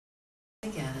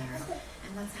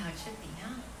And that's how it should be,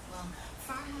 huh? Well,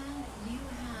 Farhan, you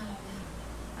have,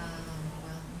 you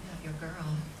have your girl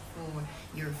for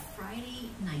your Friday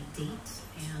night date,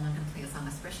 and I'm going to play a song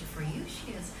especially for you.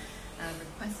 She has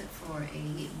requested for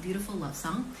a beautiful love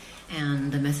song,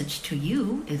 and the message to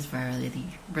you is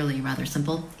really rather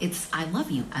simple. It's I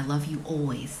love you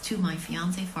always. To my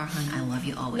fiance Farhan, I love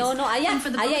you always. No, Ayah, and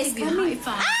for the Ayah both is of you, coming.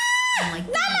 high five. Like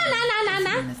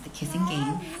that's the kissing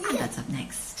game, and that's up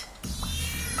next.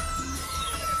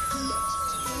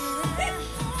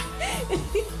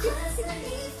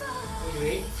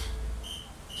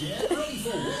 Get ready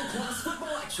for world-class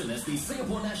football action as the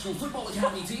Singapore National Football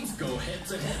Academy teams go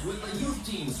head-to-head with the youth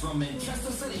teams from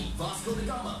Manchester City, Vasco da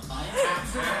Gama, Ajax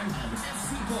Amsterdam, and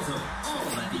FC Porto,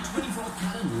 all at the 24th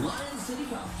Cannon Lion City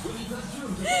Cup, 23rd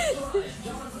June to 3rd July at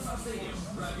Jalan Stadium.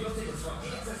 Grab your tickets from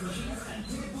AXS machines and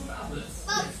ticket booth outlets.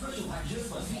 Get special packages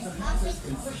for season passes,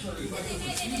 concessionary prices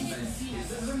for teams and senior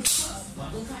citizens, plus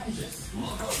bundle packages.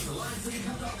 Log on to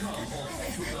LionCityCup.com or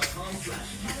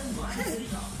Facebook.com/Cannon Lion City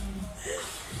Cup.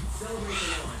 Celebrate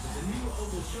the launch of the new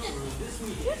Opel showroom this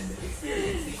weekend.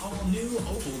 Experience the all-new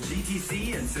Opel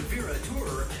GTC and Safira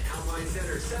Tourer at Alpine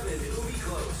Center 7 Ubi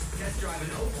Close. Test drive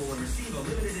an Opel and receive a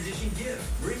limited edition gift.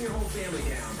 Bring your whole family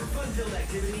down for fun-filled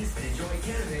activities and enjoy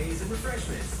canapes and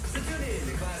refreshments. So tune in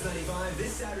to Class 95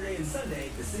 this Saturday and Sunday,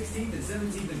 the 16th and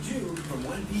 17th of June from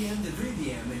 1 p.m. to 3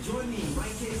 p.m. And join me,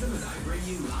 Mike Kasem, as I bring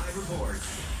you live reports.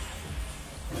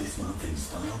 This month in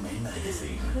Style May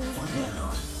magazine, find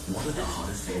out what are the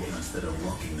hottest figures that are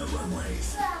rocking the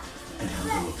runways and how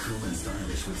to look cool and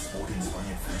stylish with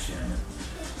sport-inspired fashion.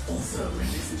 Also in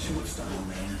this issue of Style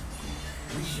May,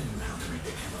 we show you how to make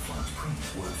the camouflage print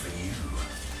work for you.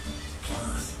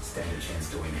 Plus, stand a chance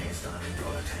to win hairstyling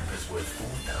product hampers worth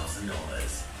 $4,000.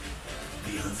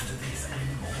 The answer to this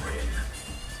and more in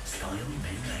Style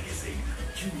May magazine,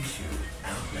 June issue,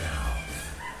 out now.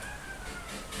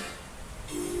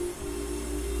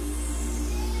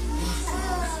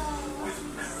 With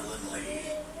Marilyn Lee.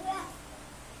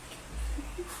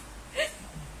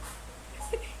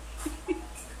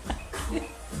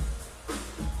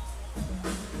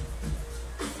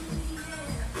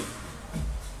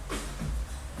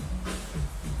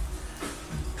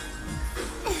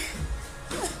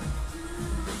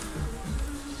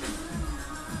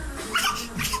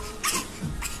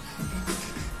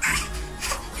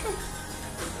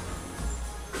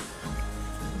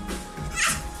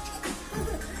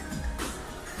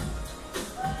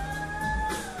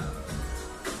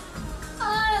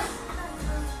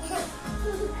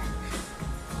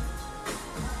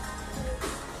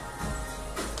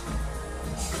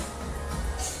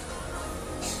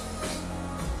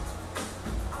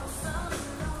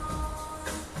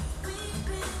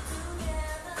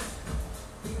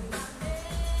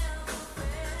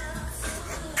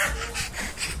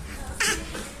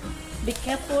 Be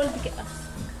careful.